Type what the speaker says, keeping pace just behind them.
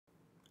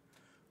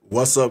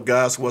What's up,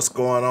 guys? What's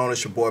going on?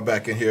 It's your boy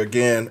back in here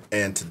again.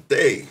 And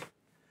today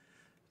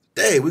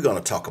we're going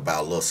to talk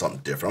about a little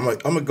something different.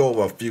 I'm going to go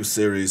over a few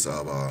series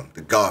of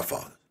The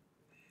Godfather.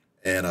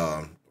 And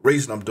the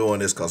reason I'm doing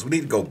this because we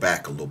need to go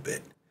back a little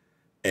bit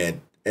and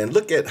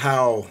look at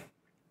how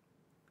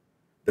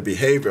the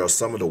behavior of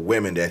some of the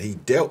women that he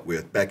dealt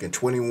with back in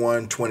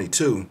 21,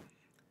 22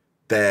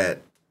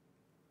 that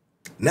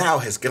now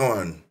has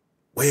gone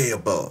way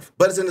above.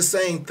 But it's in the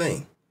same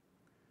thing.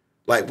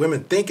 Like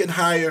women thinking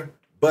higher,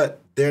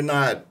 but they're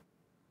not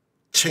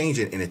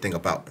changing anything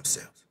about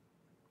themselves.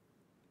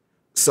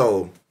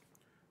 So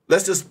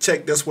let's just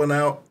check this one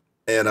out.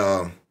 And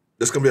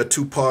it's going to be a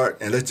two-part.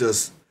 And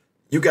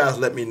you guys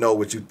let me know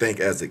what you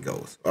think as it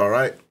goes. All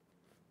right?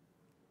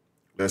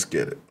 Let's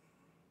get it.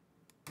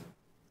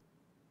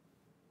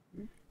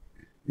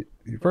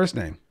 Your first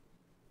name.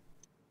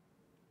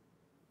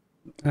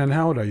 And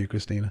how old are you,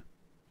 Christina?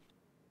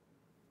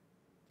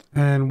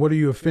 And what are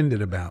you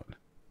offended about?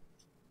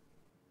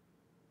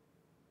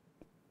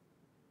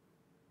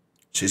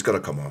 She's going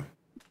to come on.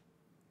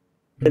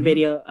 The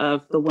video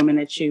of the woman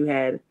that you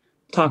had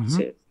talked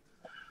to.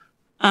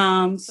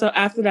 So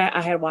after that,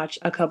 I had watched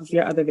a couple of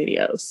your other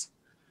videos.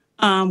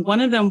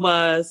 One of them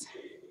was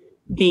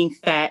being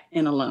fat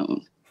and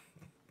alone.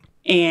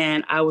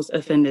 And I was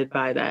offended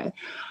by that.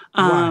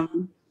 Why?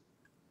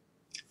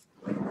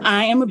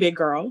 I am a big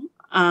girl.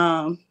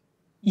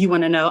 You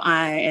want to know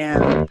I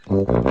am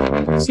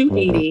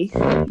 280.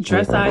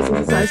 Dress size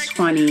is a size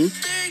 20.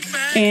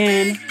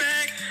 And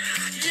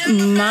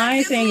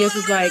my thing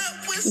is like,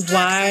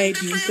 why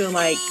do you feel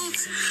like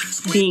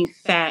being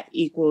fat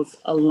equals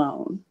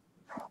alone?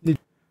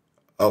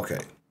 Okay.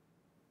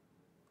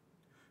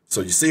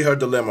 So you see her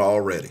dilemma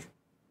already.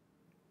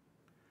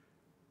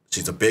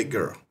 She's a big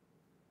girl.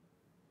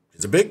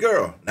 She's a big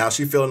girl. Now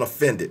she's feeling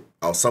offended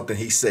of something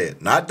he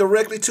said. Not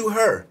directly to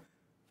her,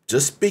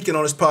 just speaking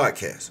on his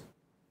podcast.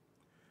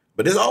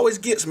 But it always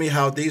gets me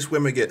how these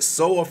women get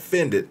so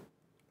offended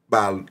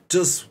by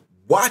just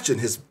watching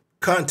his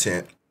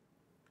content.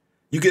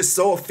 You get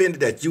so offended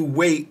that you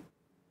wait,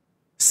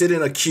 sit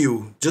in a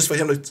queue just for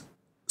him to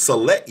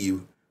select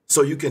you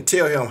so you can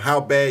tell him how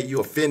bad you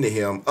offended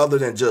him other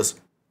than just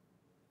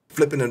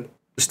flipping the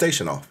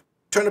station off.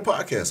 Turn the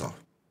podcast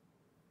off.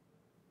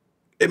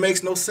 It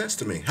makes no sense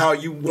to me how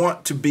you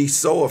want to be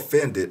so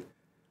offended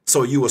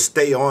so you will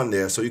stay on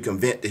there so you can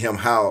vent to him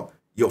how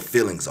your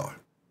feelings are.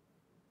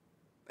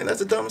 And that's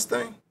the dumbest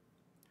thing.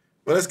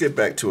 But let's get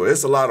back to it.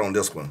 It's a lot on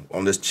this one,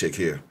 on this chick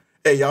here.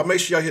 Hey, y'all,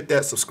 make sure y'all hit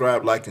that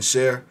subscribe, like, and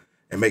share.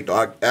 And make the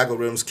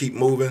algorithms keep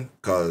moving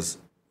because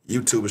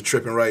YouTube is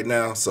tripping right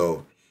now.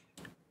 So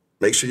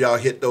make sure y'all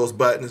hit those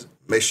buttons.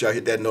 Make sure y'all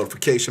hit that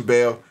notification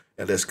bell.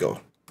 And let's go.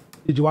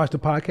 Did you watch the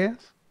podcast?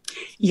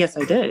 Yes,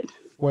 I did.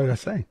 What did I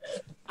say?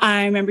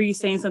 I remember you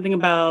saying something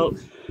about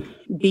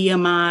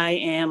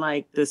BMI and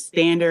like the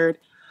standard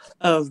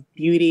of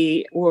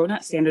beauty, or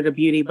not standard of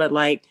beauty, but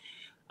like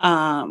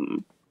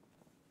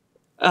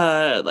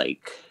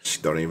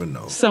she don't even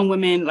know. Some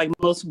women, like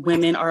most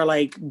women, are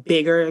like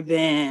bigger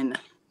than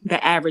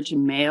the average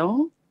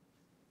male.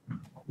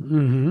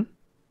 Mm-hmm.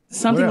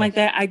 Something like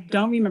that. I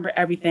don't remember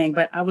everything,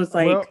 but I was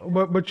like,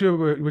 but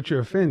you're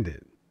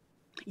offended.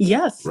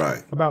 Yes.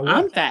 Right. About what?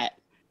 I'm fat.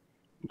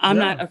 I'm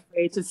not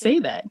afraid to say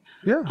that.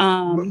 Yeah.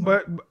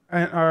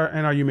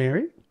 Are you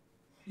married?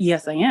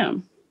 Yes, I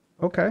am.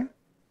 Okay.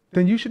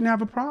 Then you shouldn't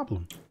have a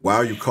problem. Why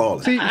are you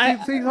calling? See,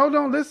 hold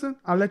on, listen.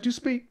 I'll let you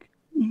speak.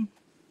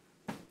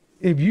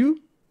 If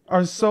you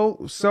are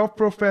so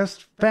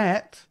self-professed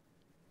fat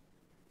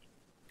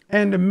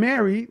and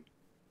married,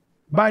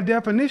 by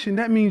definition,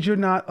 that means you're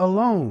not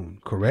alone,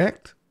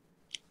 correct?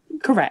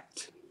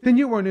 Correct. Then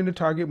you weren't in the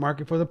target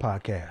market for the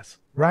podcast,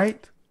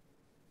 right?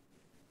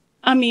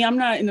 I mean, I'm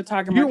not in the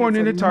target market. You weren't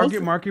in the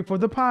target market for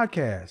the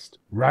podcast,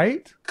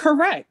 right?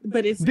 Correct.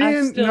 But it's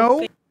then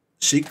no.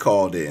 She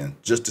called in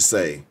just to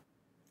say,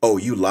 oh,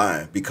 you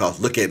lying because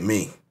look at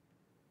me.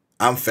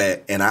 I'm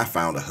fat and I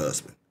found a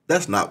husband.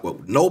 That's not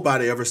what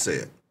nobody ever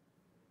said.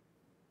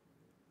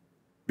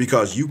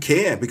 Because you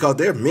can, because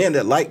there are men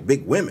that like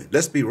big women.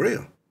 Let's be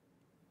real.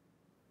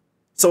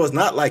 So it's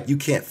not like you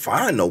can't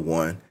find no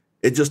one.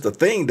 It's just a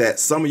thing that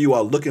some of you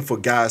are looking for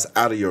guys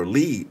out of your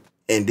league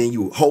and then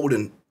you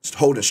holding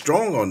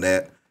strong on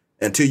that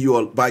until you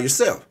are by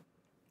yourself.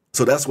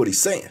 So that's what he's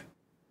saying.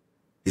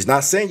 He's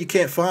not saying you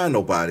can't find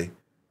nobody.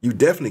 You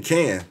definitely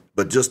can,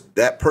 but just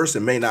that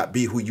person may not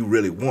be who you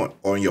really want,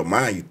 or in your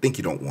mind you think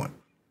you don't want.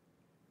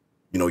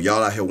 You know,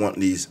 y'all out here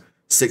wanting these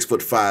 6'5"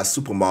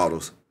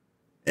 supermodels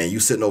and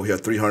you sitting over here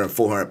 300,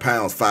 400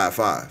 pounds,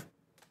 5'5".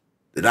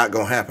 They're not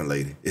going to happen,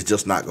 lady. It's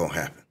just not going to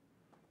happen.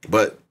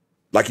 But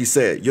like you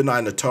said, you're not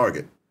in the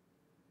target.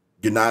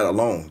 You're not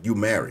alone. You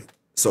married.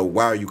 So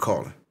why are you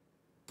calling?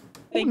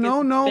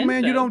 No,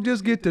 man. You don't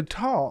just get to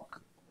talk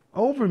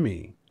over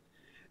me.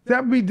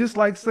 That would be just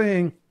like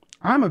saying,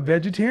 I'm a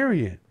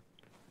vegetarian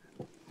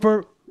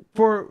for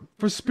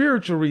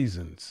spiritual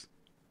reasons.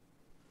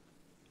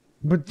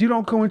 But you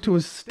don't go into a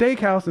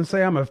steakhouse and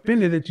say, I'm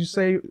offended that you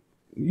say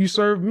you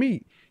serve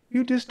meat.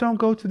 You just don't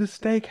go to the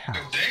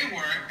steakhouse. They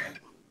weren't.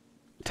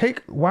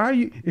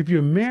 if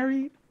you're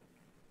married,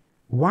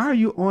 why are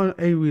you on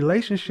a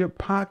relationship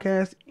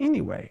podcast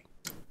anyway?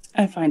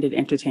 I find it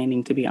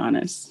entertaining, to be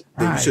honest.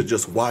 Then you should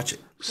just watch it.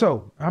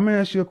 So I'm going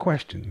to ask you a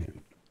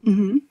question.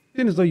 Mm-hmm.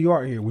 Then as though you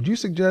are here, would you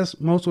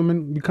suggest most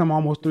women become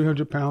almost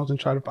 300 pounds and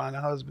try to find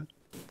a husband?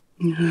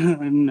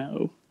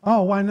 No.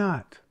 Oh, why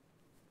not?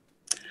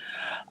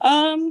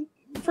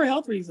 For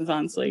health reasons,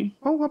 honestly.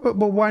 Oh, but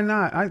why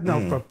not?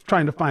 For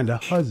trying to find a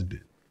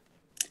husband.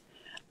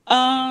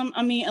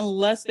 I mean,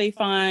 unless they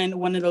find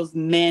one of those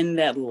men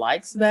that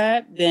likes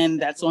that, then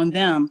that's on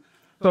them.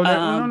 So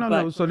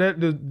no. So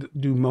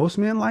do most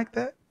men like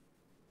that?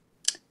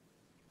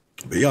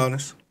 Be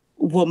honest.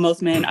 Well,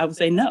 most men, I would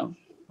say no.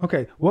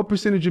 Okay, what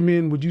percentage of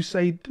men would you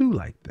say do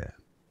like that?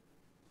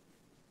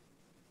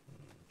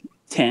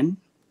 10%.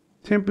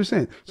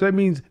 10%. So that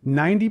means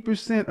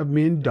 90% of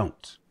men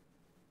don't.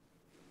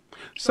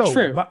 So,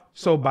 True.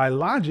 So by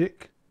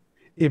logic,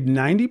 if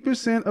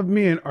 90% of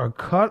men are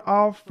cut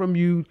off from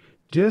you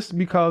just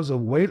because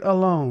of weight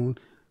alone,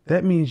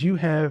 that means you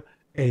have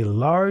a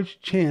large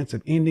chance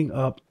of ending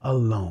up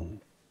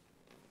alone.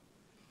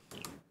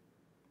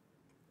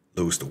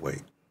 Lose the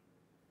weight.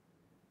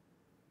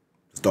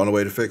 It's the only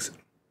way to fix it.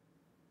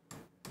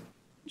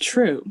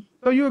 True.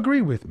 So you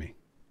agree with me?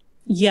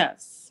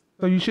 Yes.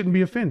 So you shouldn't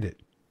be offended.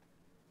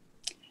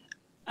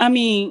 I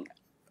mean,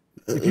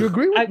 if you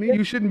agree with me,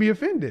 you shouldn't be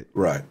offended.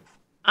 Right.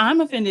 I'm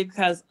offended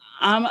because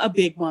I'm a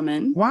big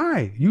woman.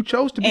 Why? You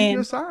chose to be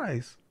your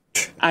size.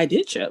 I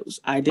did choose.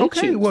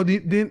 Okay, well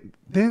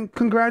then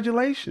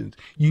congratulations.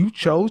 You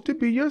chose to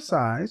be your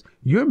size.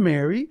 You're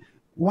married.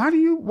 Why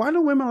do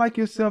women like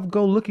yourself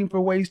go looking for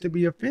ways to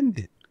be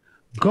offended?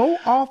 Go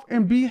off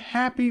and be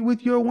happy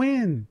with your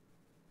win.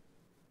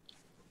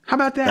 How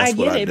about that? I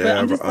get it, but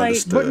I'm just like,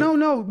 but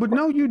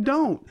no, you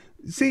don't.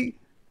 See,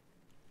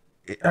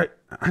 I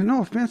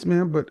no offense,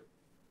 man, but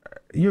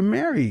you're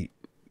married.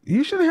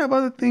 You should have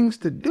other things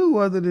to do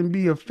other than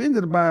be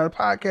offended by a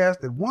podcast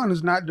that, one,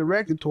 is not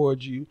directed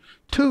towards you,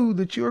 two,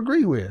 that you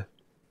agree with.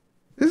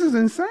 This is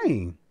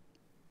insane.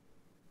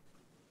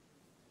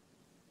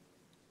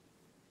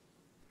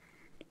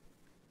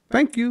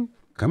 Thank you.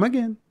 Come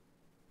again.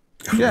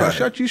 Yeah, right.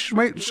 Shut you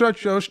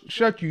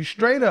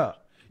straight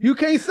up. You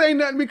can't say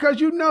nothing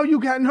because you know you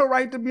got no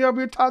right to be up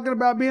here talking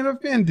about being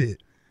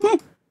offended.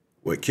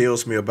 What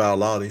kills me about a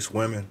lot of these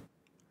women,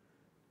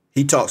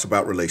 he talks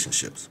about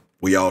relationships.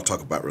 We all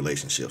talk about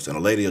relationships. And a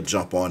lady will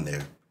jump on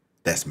there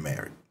that's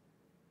married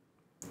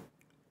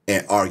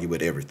and argue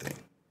with everything.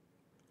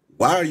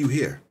 Why are you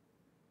here?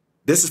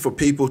 This is for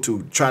people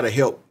to try to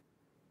help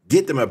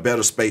get them a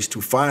better space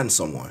to find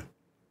someone.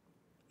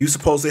 You're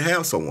supposed to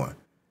have someone.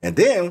 And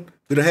then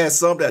we'd have had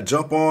some that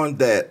jump on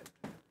that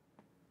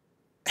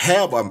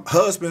have a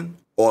husband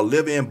or a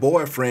live-in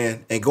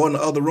boyfriend and go in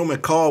the other room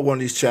and call one of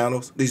these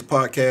channels, these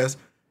podcasts,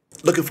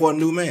 looking for a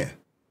new man.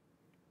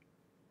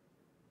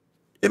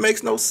 It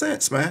makes no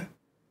sense, man.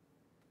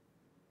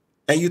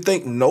 And you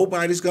think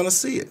nobody's going to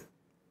see it.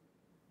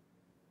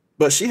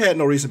 But she had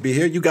no reason to be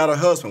here. You got a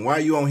husband. Why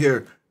are you on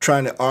here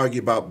trying to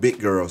argue about big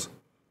girls?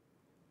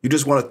 You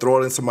just want to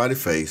throw it in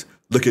somebody's face.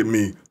 Look at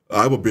me.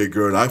 I'm a big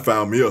girl and I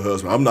found me a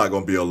husband. I'm not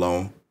going to be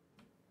alone.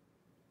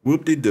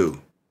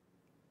 Whoop-de-doo.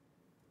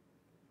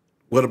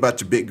 What about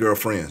your big girl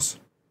friends?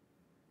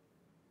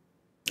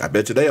 I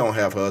bet you they don't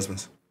have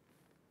husbands.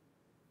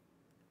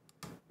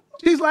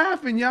 She's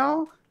laughing,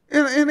 y'all.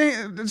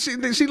 And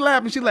she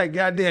laughing. She like,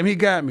 God damn, he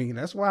got me.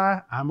 That's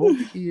why I'm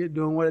over here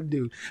doing what I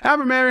do.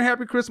 Have a Merry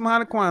Happy Christmas,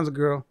 Hanukkah, Kwanzaa,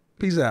 girl.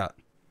 Peace out.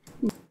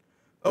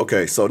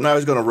 Okay, so now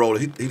he's going to roll.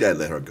 He had to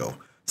let her go.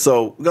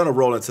 So we're going to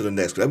roll into the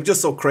next. It was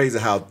just so crazy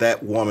how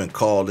that woman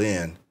called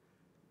in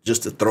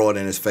just to throw it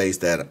in his face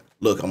that,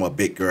 look, I'm a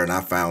big girl and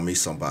I found me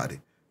somebody.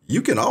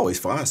 You can always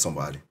find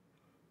somebody.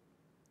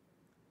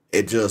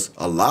 It just,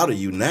 a lot of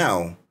you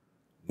now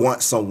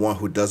want someone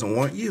who doesn't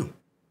want you.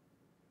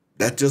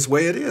 That's just the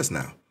way it is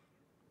now.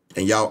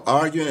 And y'all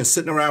arguing and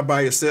sitting around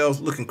by yourselves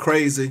looking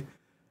crazy.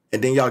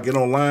 And then y'all get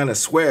online and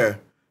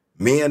swear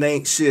men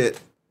ain't shit.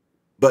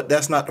 But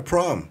that's not the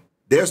problem.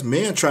 There's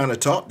men trying to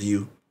talk to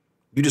you.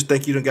 You just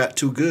think you done got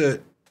too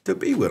good to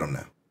be with them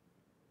now.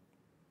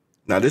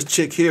 Now this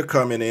chick here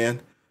coming in,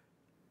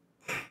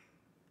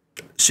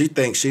 she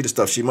thinks she the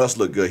stuff. She must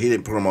look good. He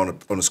didn't put them on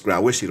the screen. I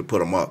wish he'd have put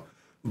them up.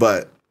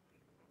 But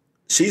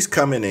she's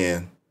coming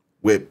in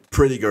with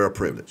pretty girl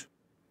privilege.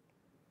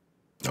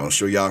 I'm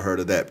sure y'all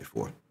heard of that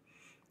before.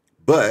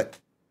 But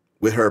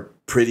with her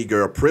pretty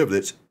girl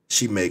privilege,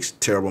 she makes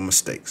terrible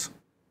mistakes.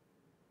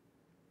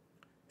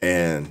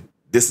 And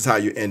this is how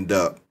you end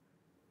up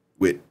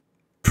with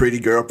pretty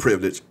girl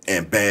privilege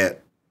and bad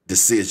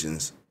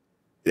decisions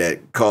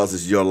that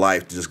causes your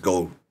life to just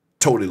go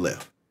totally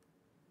left.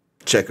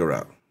 Check her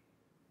out.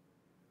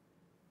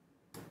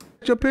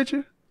 Your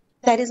picture?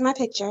 That is my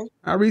picture.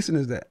 How recent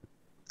is that?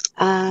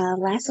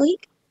 Last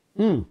week.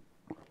 You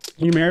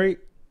married?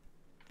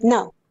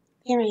 No.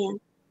 Here I am.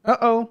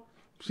 Uh-oh.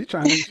 She's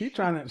trying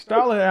to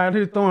stall it out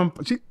here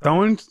she's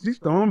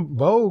throwing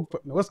Vogue.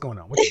 What's going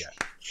on? What you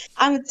got?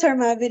 I'm gonna turn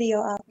my video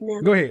off now.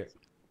 Go ahead.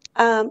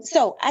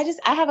 So I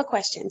have a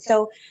question.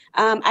 So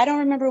I don't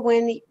remember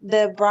when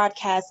the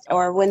broadcast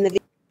or when the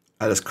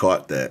I just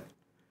caught that.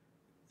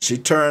 She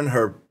turned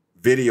her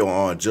video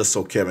on just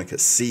so Kevin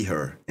could see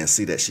her and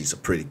see that she's a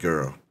pretty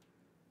girl.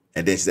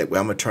 And then she said,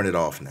 well, I'm going to turn it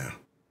off now.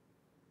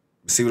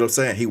 See what I'm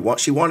saying?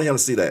 She wanted him to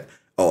see that,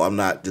 oh, I'm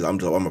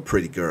a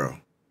pretty girl.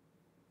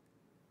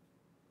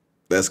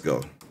 Let's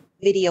go.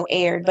 video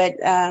aired, but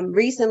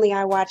recently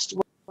I watched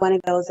one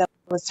of those that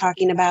was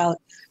talking about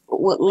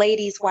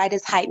ladies, why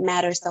does height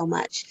matter so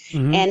much?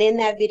 Mm-hmm. And in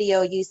that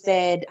video, you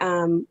said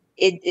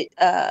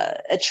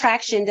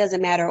attraction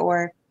doesn't matter,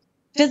 or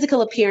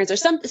physical appearance, or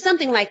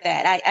something like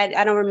that.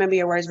 I don't remember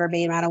your words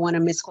verbatim. I don't want to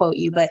misquote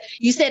you, but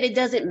you said it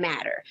doesn't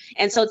matter.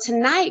 And so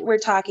tonight we're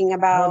talking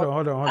about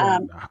hold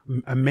on.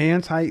 A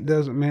man's height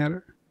doesn't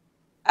matter.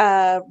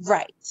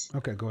 Right.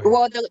 Okay, go ahead.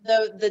 Well,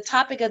 the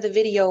topic of the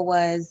video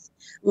was,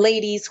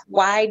 ladies,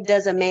 why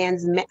does a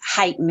man's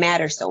height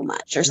matter so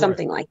much, or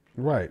something like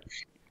that. Right.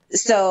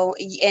 So,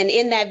 and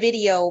in that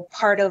video,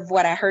 part of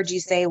what I heard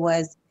you say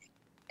was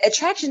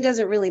attraction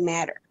doesn't really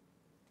matter.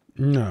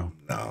 No,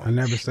 I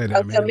never say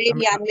that. So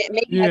maybe I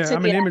took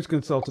I'm an image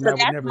consultant. So I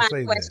would never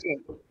say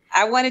question. that.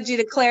 I wanted you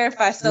to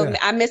clarify. So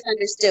I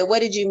misunderstood. What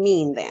did you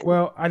mean then?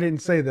 Well, I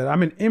didn't say that.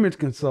 I'm an image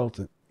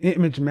consultant.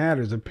 Image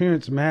matters.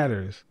 Appearance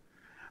matters.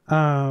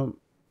 And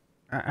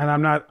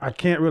I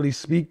can't really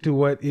speak to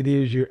what it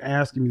is you're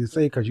asking me to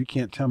say, because you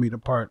can't tell me the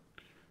part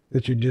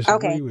that you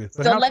disagree with.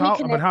 But so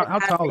how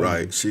tall are you?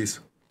 Right,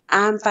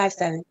 I'm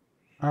 5'7".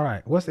 All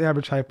right. What's the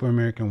average height for an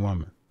American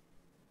woman?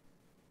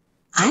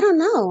 I don't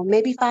know.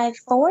 Maybe 5'4",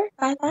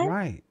 5'5".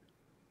 Right.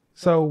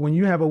 So when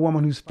you have a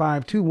woman who's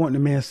 5'2", wanting a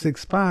man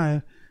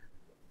 6'5",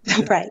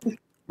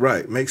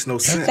 right, makes no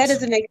sense. That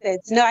doesn't make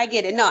sense. No, I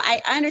get it. No,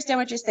 I understand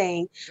what you're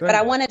saying, but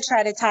I want to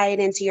try to tie it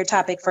into your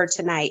topic for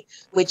tonight,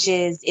 which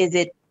is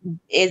it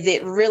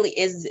really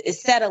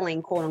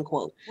settling, quote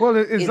unquote? Well,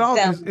 is all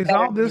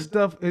this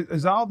stuff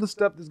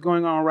that's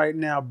going on right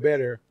now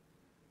better?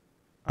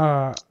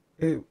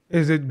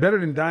 Is it better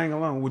than dying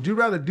alone? Would you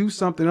rather do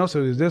something else,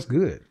 or is this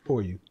good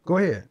for you? Go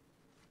ahead.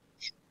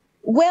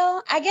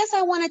 Well, I guess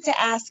I wanted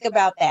to ask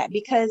about that,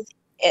 because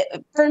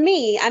for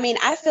me, I mean,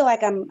 I feel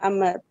like I'm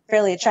a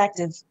fairly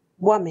attractive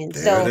woman.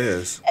 There it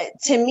is.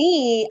 To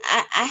me,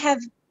 I have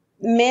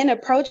men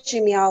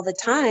approaching me all the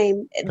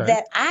time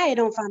that I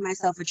don't find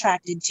myself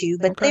attracted to,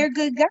 but they're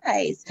good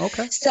guys.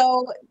 Okay.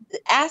 So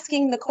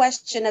asking the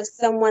question of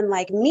someone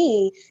like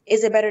me,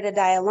 is it better to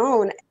die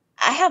alone?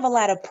 I have a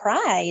lot of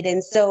pride,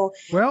 and so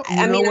what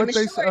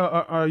they say.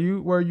 Are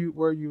you where do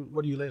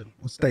you live?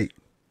 What state?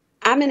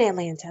 I'm in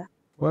Atlanta.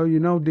 Well,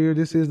 dear,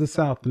 this is the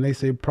South, and they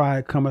say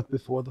pride cometh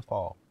before the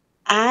fall.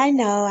 I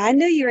know. I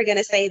knew you were going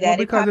to say that. Well,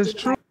 because it's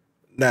true.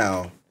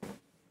 Now,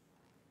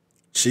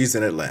 she's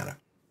in Atlanta.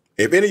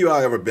 If any of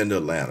y'all ever been to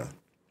Atlanta,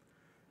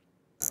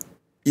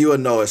 you will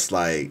know it's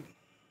like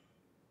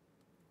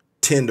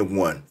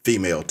 10-1,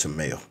 female to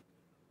male.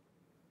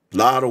 A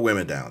lot of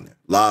women down there.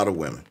 A lot of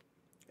women.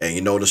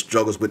 And the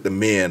struggles with the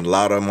men, a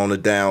lot of them on the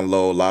down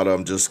low, a lot of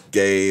them just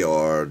gay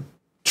or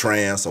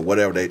trans or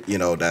whatever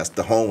that's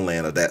the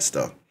homeland of that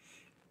stuff.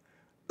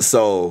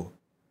 So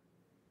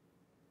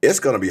it's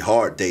going to be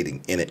hard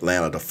dating in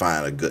Atlanta to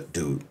find a good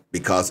dude,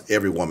 because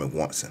every woman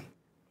wants him.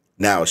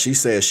 Now, she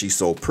says she's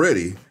so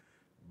pretty,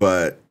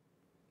 but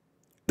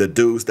the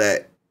dudes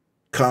that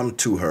come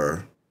to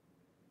her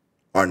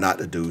are not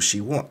the dudes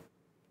she wants.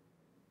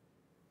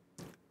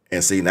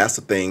 And see, that's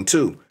the thing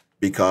too,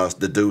 because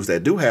the dudes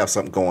that do have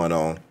something going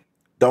on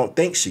don't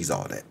think she's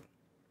all that.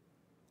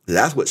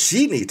 That's what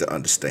she needs to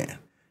understand.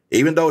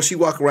 Even though she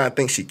walk around and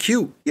thinks she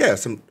cute,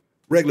 some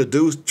regular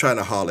dudes trying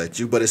to holler at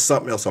you, but it's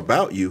something else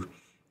about you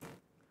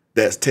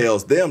that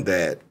tells them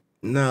that,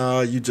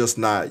 no, you're just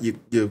not,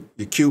 you're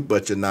cute,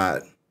 but you're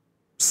not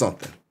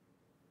something.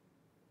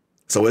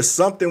 So it's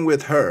something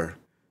with her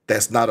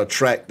that's not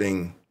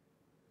attracting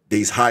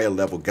these higher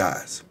level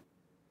guys.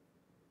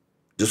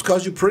 Just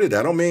because you're pretty,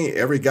 that don't mean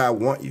every guy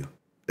want you.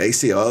 They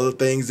see other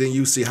things in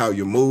you, see how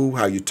you move,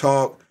 how you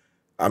talk.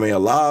 I mean, a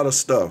lot of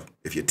stuff.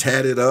 If you're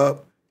tatted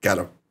up, got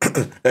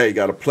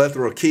a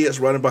plethora of kids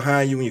running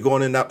behind you when you're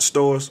going in and out the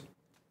stores,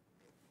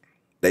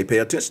 they pay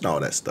attention to all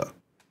that stuff.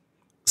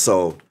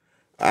 So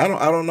I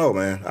don't know,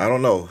 man. I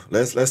don't know.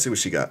 Let's see what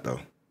she got though.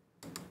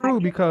 True,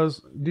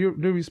 because due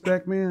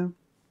respect, man,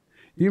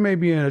 you may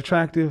be an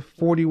attractive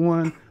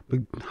 41, but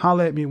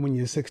holler at me when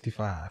you're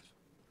 65.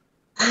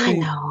 I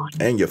know.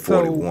 And you're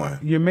 41. So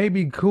you may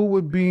be cool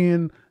with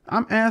being.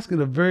 I'm asking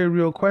a very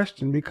real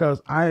question,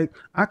 because I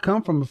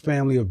come from a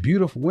family of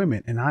beautiful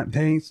women, and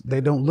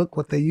they don't look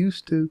what they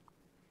used to.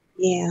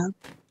 Yeah.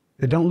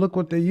 They don't look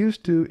what they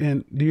used to.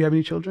 And do you have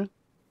any children?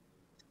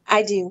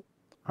 I do.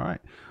 All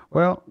right.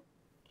 Well,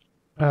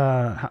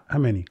 how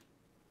many?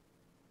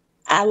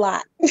 A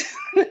lot.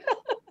 What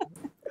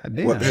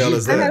the hell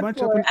is that?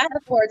 I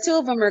have four. Two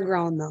of them are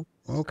grown though.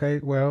 Okay.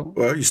 Well,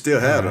 you still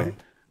have them.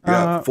 You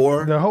got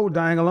 4. The whole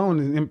dying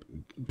alone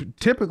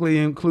typically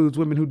includes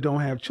women who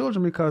don't have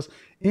children, because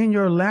in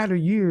your latter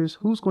years,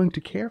 who's going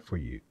to care for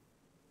you?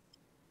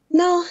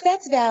 No,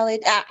 that's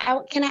valid.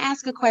 Can I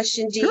ask a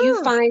question? Do Sure.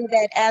 you find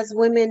that as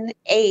women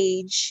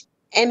age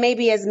and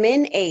maybe as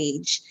men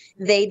age,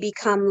 they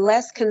become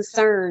less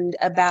concerned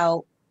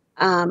about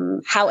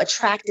how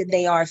attracted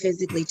they are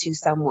phically to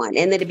someone,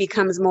 and that it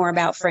becomes more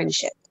about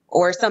friendship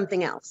or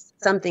something else,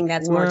 something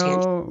that's more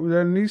tangible? Well,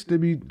 there needs to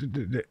be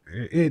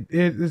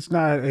it's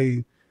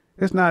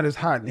not as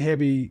hot and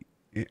heavy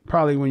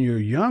probably when you're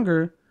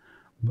younger,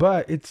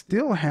 but it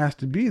still has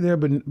to be there.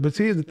 But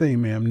here's the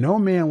thing, ma'am. No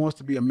man wants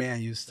to be a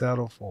man you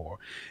settle for.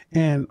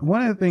 And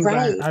one of the things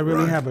Right. I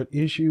really have an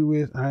issue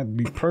with,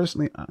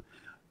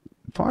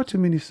 far too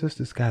many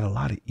sisters got a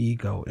lot of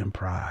ego and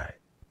pride.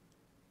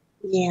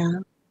 Yeah.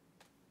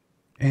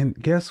 And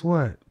guess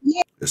what?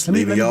 It's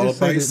leaving y'all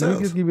by yourself. Let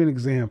me just give you an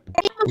example.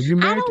 I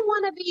don't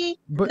want to be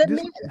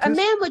a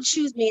man would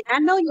choose me. I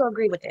know you'll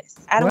agree with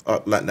this. I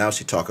don't. Like now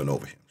she's talking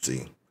over him.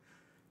 See,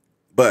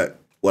 but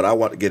what I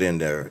want to get in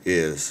there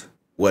is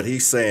what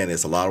he's saying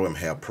is a lot of women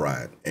have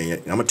pride, and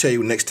I'm gonna tell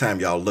you next time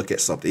y'all look at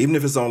something, even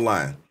if it's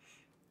online,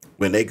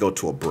 when they go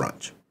to a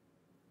brunch,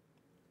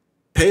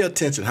 pay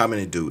attention how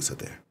many dudes are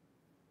there.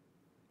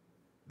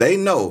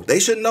 They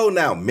should know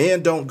now.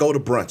 Men don't go to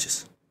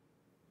brunches.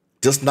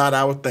 Just not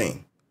our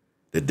thing.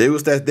 The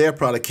dudes that's there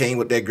probably came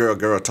with their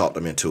girl talked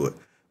them into it.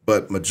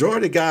 But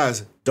majority of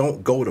guys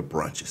don't go to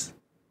brunches.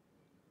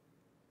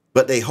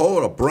 But they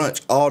hold a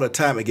brunch all the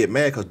time and get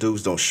mad because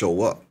dudes don't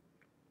show up.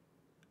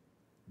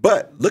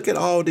 But look at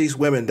all these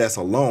women that's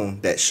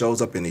alone that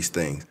shows up in these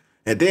things.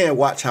 And then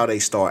watch how they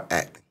start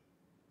acting.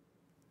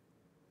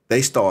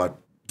 They start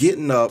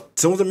getting up.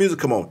 As soon as the music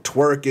come on,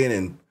 twerking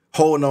and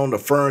holding on to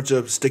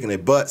furniture, sticking their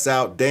butts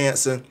out,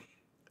 dancing.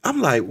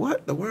 I'm like,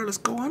 what the world is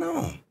going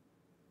on?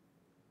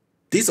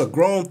 These are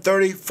grown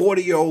 30,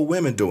 40-year-old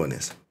women doing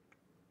this.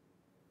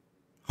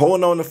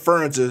 Holding on to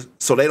furniture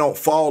so they don't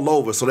fall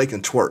over so they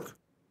can twerk.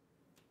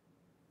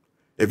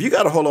 If you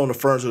got to hold on to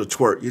furniture to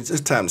twerk, it's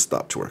time to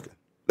stop twerking.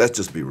 Let's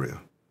just be real.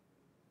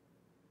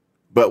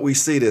 But we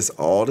see this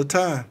all the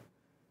time.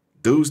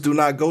 Dudes do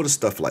not go to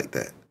stuff like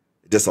that.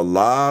 Just a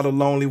lot of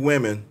lonely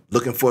women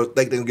looking for,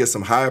 think they can get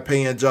some higher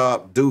paying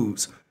job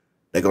dudes.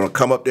 They're going to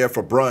come up there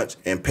for brunch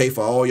and pay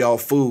for all y'all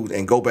food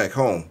and go back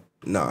home.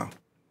 Nah.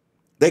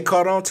 They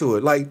caught on to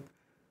it. Like,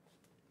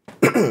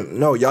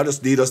 no, y'all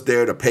just need us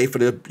there to pay for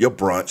your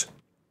brunch,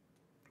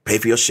 pay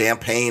for your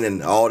champagne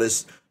and all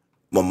this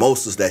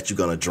mimosas that you're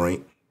going to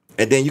drink,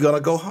 and then you're going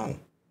to go home.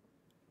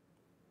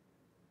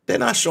 They're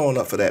not showing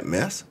up for that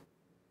mess.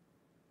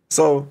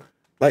 So,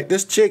 like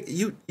this chick,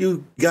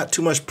 you got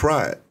too much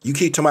pride. You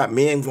keep talking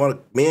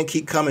about men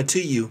keep coming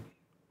to you,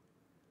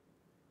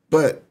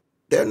 but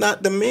they're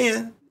not the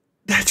men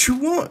that you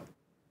want.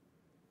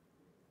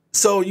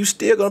 So you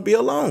still going to be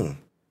alone.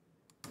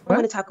 I'm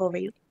going to talk over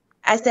you.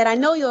 I said, I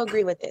know you'll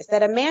agree with this,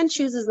 that a man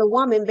chooses a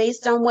woman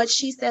based on what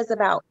she says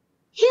about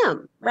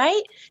him,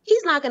 right?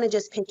 He's not going to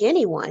just pick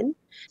anyone.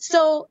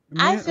 So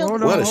I feel.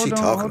 What is she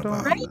talking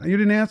about? Right? You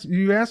didn't answer.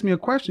 You asked me a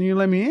question. You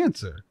let me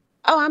answer.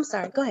 Oh, I'm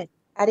sorry. Go ahead.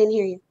 I didn't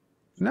hear you.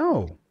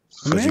 No.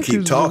 A man man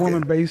chooses talking. a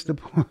woman based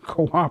upon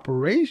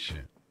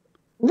cooperation.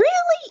 Really?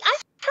 I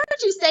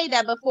heard you say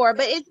that before,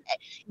 but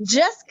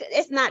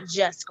it's not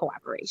just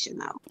cooperation,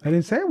 though. I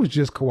didn't say it was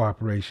just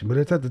cooperation, but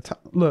it's at the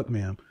top. Look,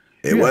 ma'am.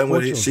 It wasn't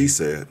what she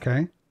said.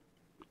 Okay.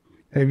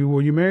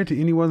 Were you married to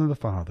any one of the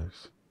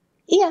fathers?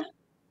 Yeah.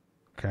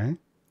 Okay.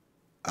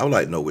 I would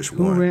like to know which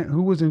one.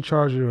 Who was in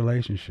charge of the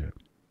relationship?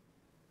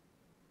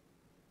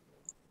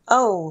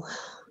 Oh,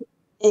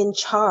 in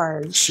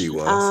charge. She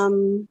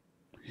was.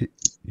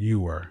 You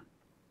were.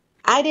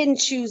 I didn't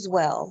choose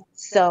well,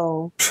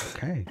 so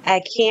okay.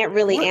 I can't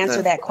really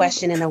answer that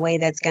question in a way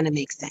that's going to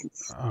make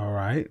sense. All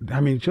right. How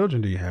many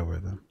children do you have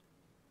with them?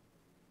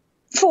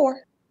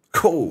 4.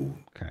 Cool.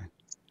 Okay.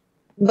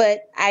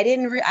 But I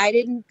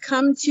didn't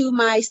come to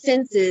my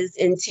senses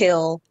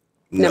until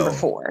number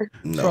 4.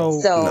 So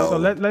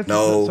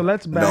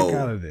let's back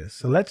out of this.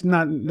 So let's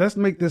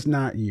make this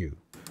not you.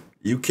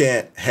 You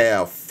can't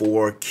have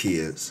 4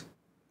 kids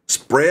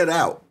spread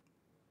out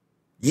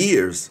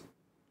years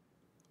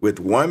with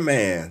one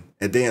man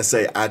and then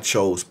say, I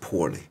chose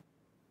poorly.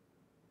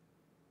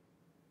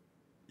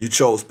 You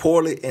chose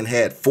poorly and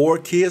had 4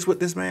 kids with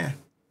this man?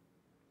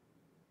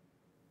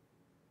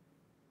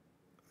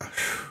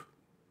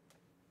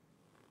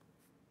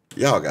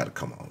 Y'all got to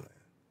come on, man.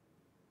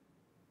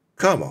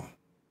 Come on.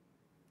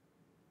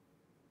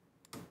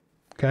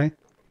 Okay.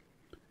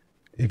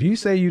 If you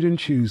say you didn't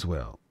choose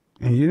well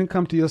and you didn't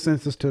come to your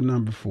senses till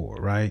number 4,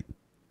 right?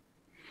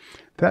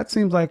 That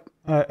seems like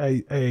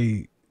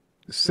a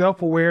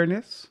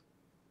self-awareness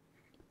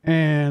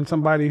and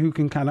somebody who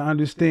can kind of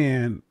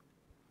understand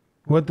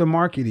what the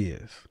market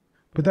is.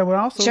 But that would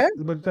also,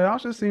 but they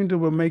also seem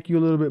to make you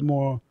a little bit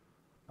more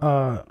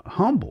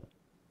humble.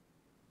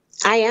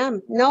 I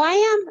am. No,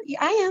 I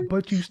am.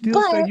 But you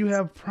still say you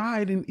have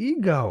pride and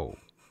ego.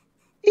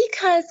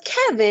 Because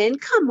Kevin,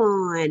 come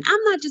on.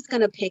 I'm not just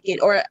going to pick it.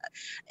 Or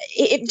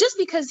just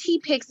because he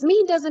picks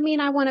me doesn't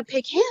mean I want to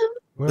pick him.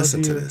 Well,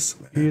 listen to this,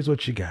 man. Here's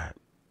what you got.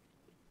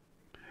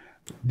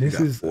 This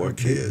is 4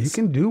 kids. You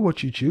can do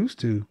what you choose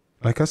to.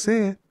 Like I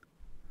said,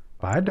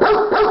 5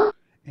 daughters.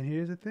 And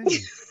here's the thing.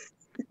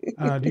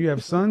 Do you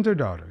have sons or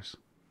daughters?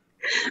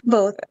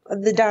 Both.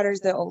 The daughter's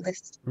the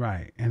oldest.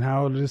 Right. And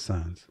how old are the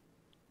sons?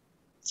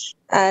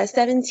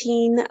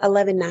 17,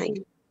 11, 9.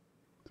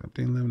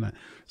 17, 11, 9.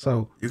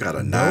 So you got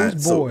a 9.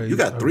 So you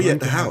got 3 at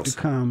the house. To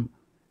come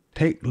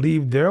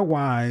leave their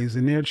wives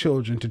and their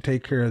children to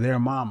take care of their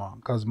mama,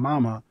 because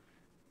mama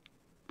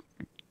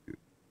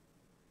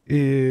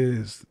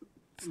is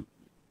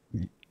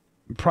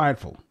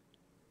prideful.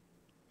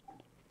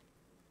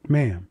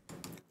 Ma'am.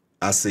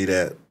 I see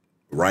that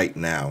right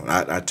now.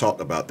 I talked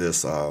about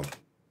this a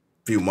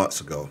few months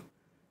ago.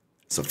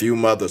 It's a few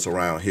mothers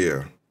around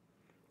here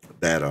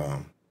that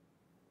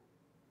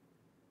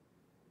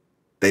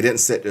they didn't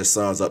set their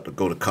sons up to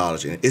go to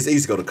college. And it's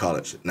easy to go to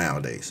college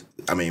nowadays.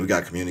 I mean, we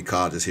got community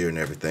colleges here and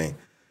everything.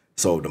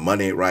 So the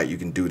money ain't right, you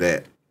can do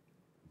that.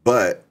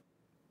 But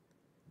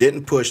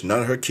didn't push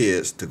none of her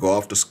kids to go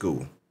off to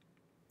school.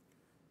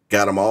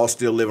 Got them all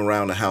still living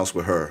around the house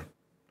with her.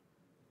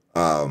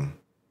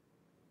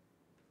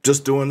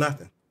 Just doing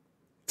nothing.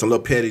 Some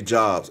little petty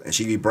jobs. And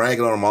she be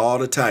bragging on them all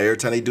the time. Every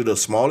time they do the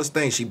smallest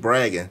thing, she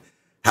bragging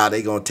how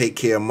they going to take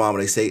care of mama.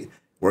 They say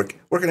working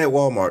at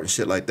Walmart and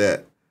shit like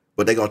that.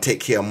 But they going to take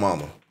care of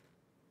mama.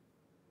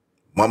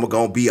 Mama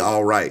going to be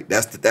all right.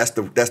 That's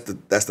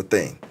the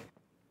thing.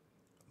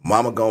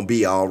 Mama going to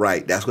be all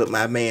right. That's what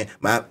my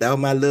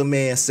little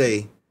man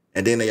say.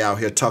 And then they out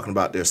here talking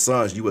about their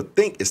sons. You would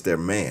think it's their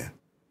man.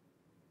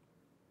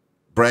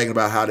 Bragging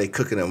about how they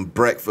cooking them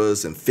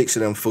breakfast and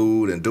fixing them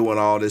food and doing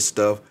all this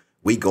stuff.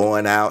 We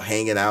going out,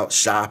 hanging out,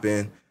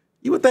 shopping.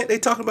 You would think they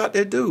talking about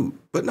their dude.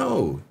 But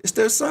no, it's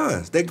their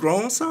sons. They're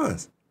grown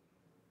sons.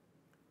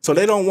 So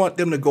they don't want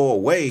them to go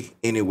away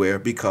anywhere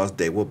because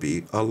they will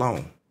be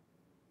alone.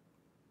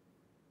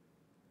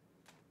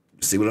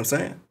 You see what I'm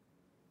saying?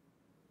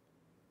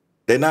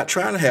 They're not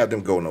trying to have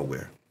them go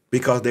nowhere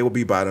because they will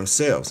be by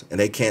themselves and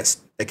they can't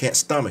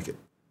stomach it.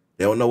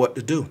 They don't know what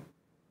to do.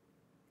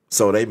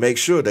 So they make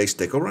sure they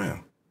stick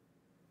around.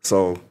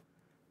 So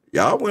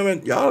y'all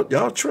women,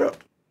 y'all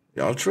trip.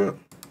 Y'all trip.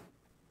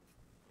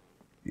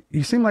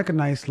 You seem like a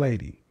nice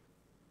lady.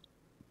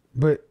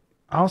 But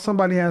all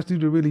somebody has to do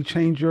to really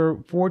change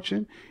your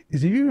fortune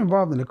is if you're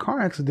involved in a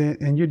car accident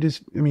and you're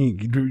just, I mean,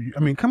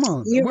 come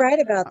on. You're right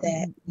about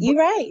that. You're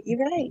right.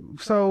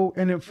 So,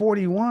 and at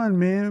 41,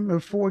 man,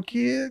 with 4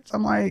 kids,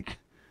 I'm like,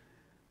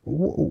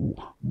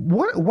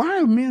 why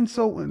are men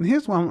so, and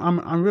here's why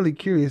I'm really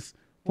curious.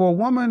 For a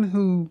woman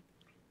who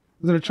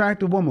is an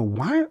attractive woman,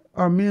 why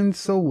are men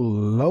so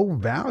low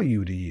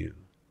value to you?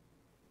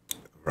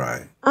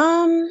 Right.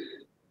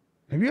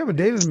 Have you ever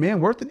dated a man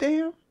worth a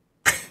damn?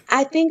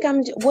 I think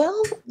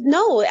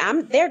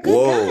no, they're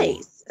good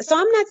guys. So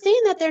I'm not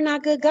saying that they're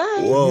not good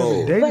guys. Whoa.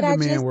 You ever dated a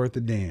man worth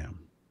a damn?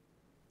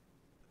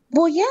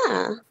 Well,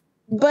 yeah.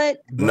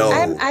 But no,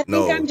 I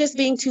think I'm just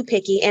being too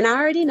picky, and I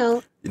already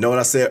know. You know what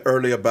I said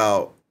earlier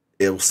about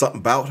it was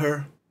something about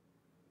her?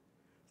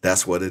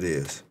 That's what it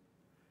is.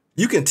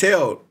 You can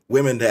tell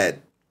women that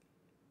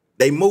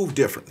they move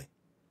differently.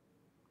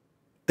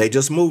 They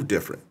just move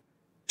different.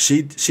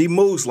 She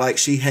moves like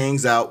she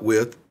hangs out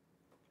with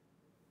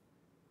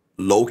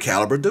low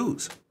caliber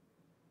dudes.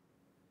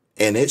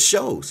 And it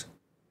shows.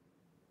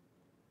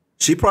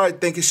 She probably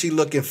thinking she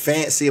looking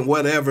fancy and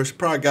whatever. She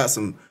probably got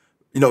some,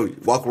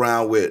 walk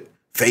around with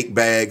fake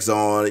bags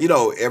on,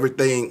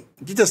 everything.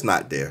 You're just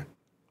not there.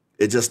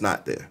 It's just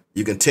not there.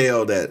 You can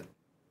tell that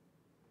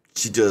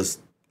she just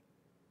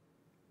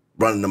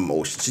running the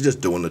motion. She's just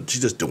doing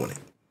it.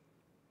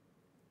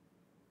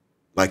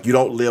 Like, you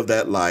don't live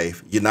that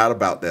life. You're not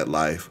about that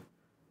life.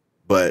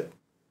 But,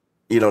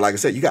 like I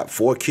said, you got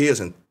 4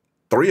 kids and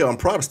 3 of them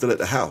probably still at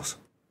the house.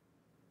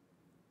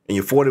 And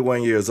you're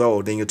 41 years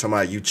old, then you're talking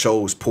about you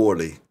chose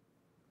poorly.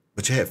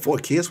 But you had 4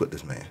 kids with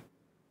this man.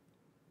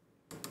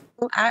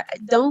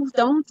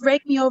 Don't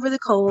rake me over the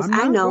coals.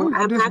 I know.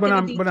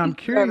 But I'm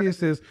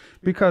curious is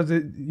because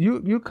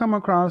you come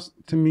across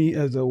to me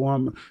as a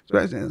woman,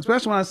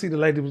 especially when I see the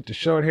lady with the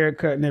short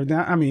haircut and everything.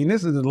 I mean,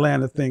 this is an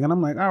Atlanta thing, and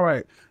I'm like, all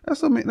right,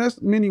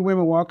 that's many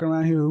women walking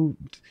around here who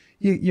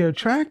you're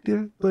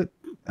attractive, but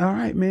all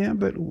right, man,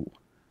 but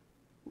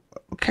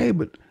okay,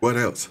 but what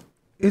else?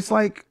 It's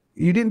like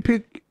you didn't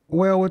pick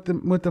well with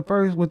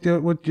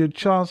your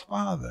child's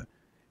father.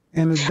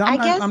 And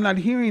I'm not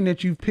hearing that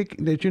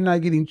that you're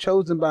not getting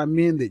chosen by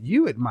men that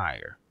you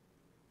admire.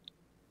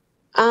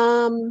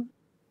 Right.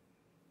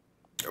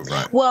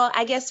 Well,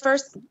 I guess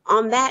first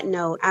on that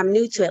note, I'm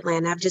new to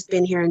Atlanta. I've just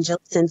been here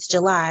since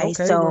July.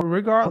 Okay, so well,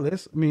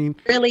 regardless, I mean,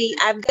 really,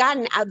 I've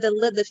gotten out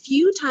the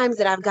few times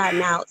that I've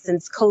gotten out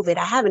since COVID.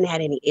 I haven't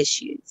had any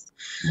issues.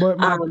 But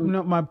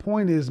my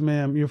point is,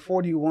 ma'am, you're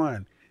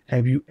 41.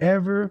 Have you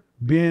ever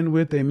been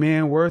with a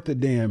man worth a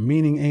damn,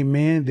 meaning a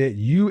man that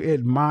you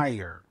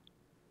admire?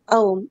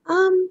 Oh,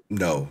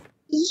 no.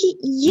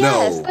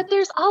 Yes, no. But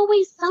there's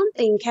always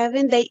something,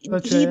 Kevin.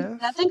 He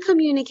doesn't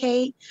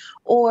communicate,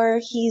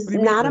 or he's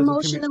not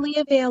emotionally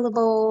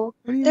available.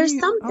 There's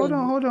something. Hold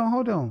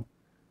on.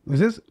 Was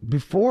this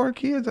before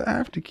kids or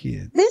after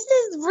kids? This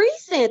is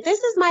recent. This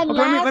is my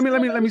last.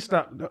 Let me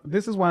stop.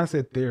 This is why I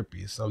said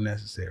therapy is so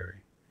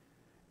necessary.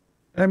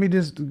 Let me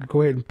just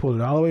go ahead and pull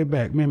it all the way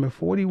back. Man, at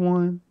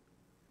 41,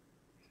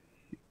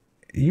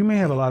 you may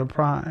have a lot of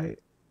pride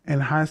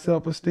and high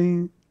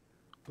self-esteem,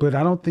 but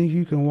I don't think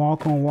you can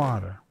walk on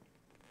water.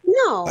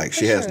 No. Like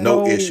she has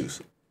no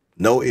issues.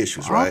 No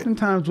issues, right?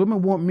 Oftentimes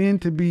women want men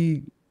to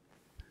be.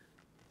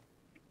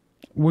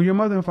 Were your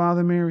mother and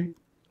father married?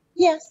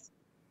 Yes.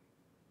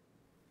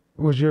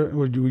 Were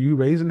you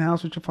raised in the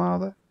house with your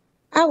father?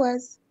 I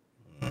was.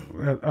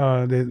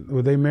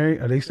 Were they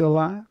married? Are they still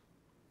alive?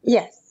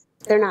 Yes.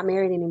 They're not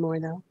married anymore,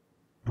 though.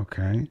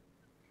 Okay.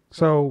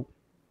 So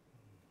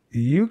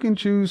you can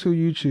choose who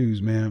you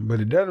choose, man, but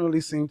it doesn't really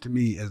seem to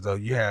me as though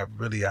you have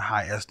really a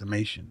high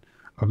estimation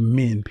of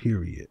men,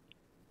 period.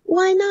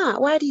 Why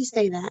not? Why do you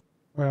say that?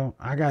 Well,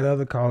 I got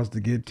other calls to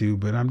get to,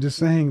 but I'm just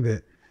saying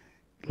that,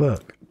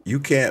 look.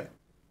 You can't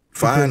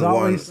find there's one.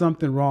 There's always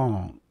something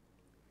wrong.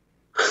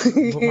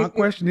 But my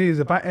question is,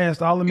 if I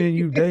asked all the men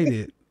you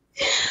dated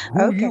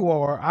who you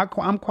are,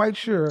 I'm quite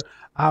sure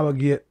I would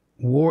get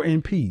War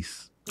and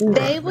Peace.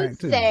 They would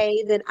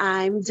say that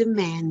I'm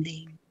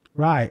demanding.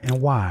 Right.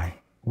 And why?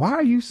 Why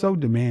are you so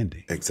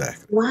demanding?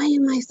 Exactly. Why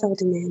am I so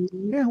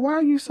demanding? Yeah, why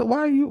are you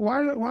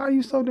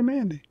so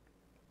demanding?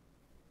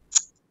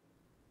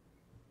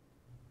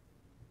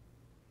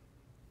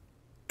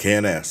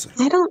 Can't answer.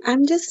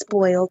 I'm just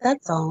spoiled,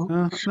 that's all.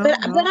 But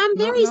I'm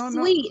very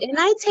sweet and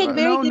I take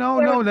very good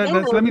care of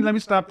them. Let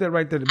me stop that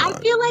right there. I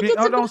feel like it's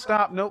don't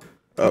stop. Nope.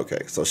 Okay,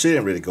 so she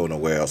didn't really go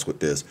nowhere else with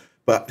this.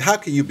 But how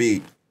can you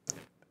be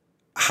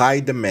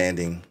high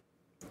demanding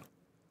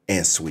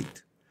and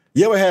sweet?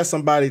 You ever had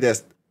somebody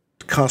that's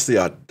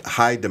constantly a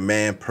high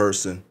demand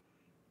person?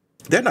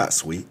 They're not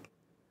sweet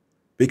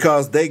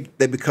because they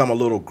become a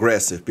little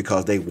aggressive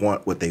because they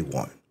want what they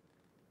want.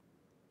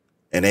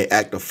 And they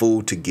act a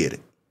fool to get it.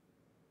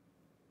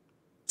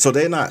 So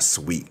they're not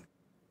sweet.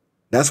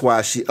 That's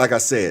why she, like I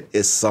said,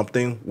 it's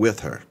something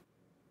with her.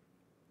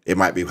 It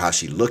might be how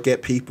she look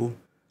at people,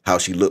 how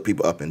she look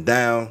people up and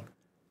down,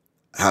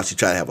 how she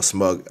try to have a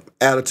smug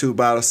attitude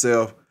about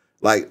herself.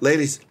 Like,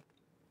 ladies,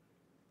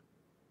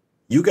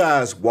 you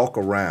guys walk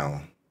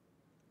around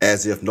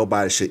as if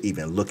nobody should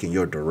even look in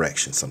your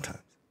direction sometimes.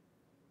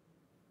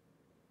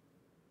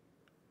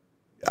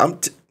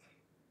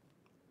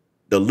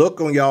 The look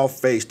on y'all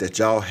face that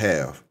y'all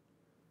have,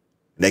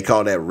 and they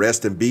call that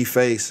rest and be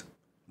face,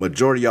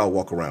 majority of y'all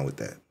walk around with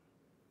that.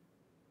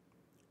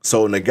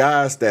 So when the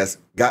guys that's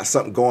got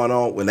something going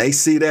on, when they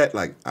see that,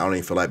 like, I don't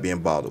even feel like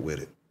being bothered with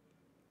it.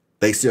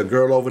 They see a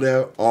girl over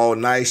there, all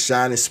nice,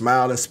 shining,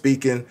 smiling,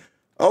 speaking.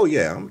 Oh,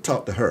 yeah, I'm going to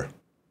talk to her.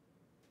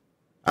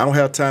 I don't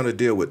have time to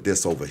deal with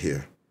this over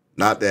here.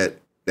 Not that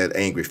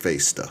angry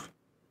face stuff.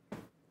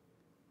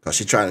 Because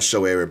she's trying to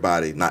show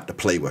everybody not to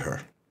play with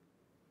her.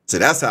 So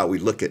that's how we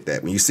look at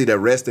that. When you see that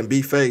rest and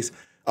be face,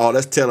 all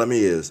that's telling me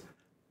is,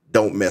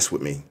 don't mess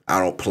with me. I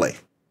don't play.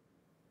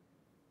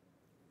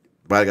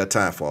 Nobody got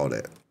time for all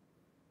that.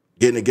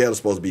 Getting together is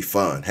supposed to be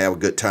fun, have a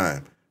good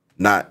time,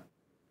 not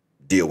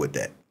deal with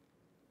that.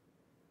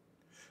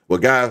 Well,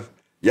 guys,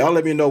 y'all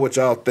let me know what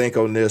y'all think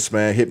on this,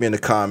 man. Hit me in the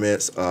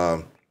comments.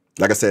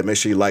 Like I said, make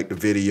sure you like the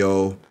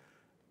video.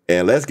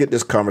 And let's get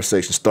this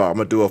conversation started. I'm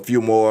going to do a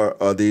few more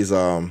of these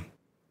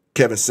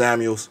Kevin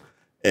Samuels.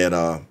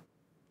 And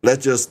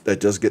let's just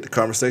get the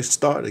conversation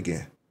started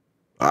again.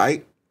 All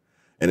right?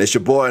 And it's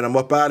your boy, and I'm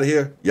up out of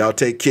here. Y'all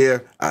take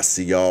care. I'll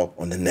see y'all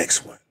on the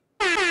next one.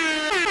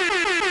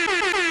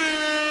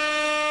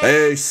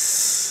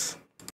 Peace.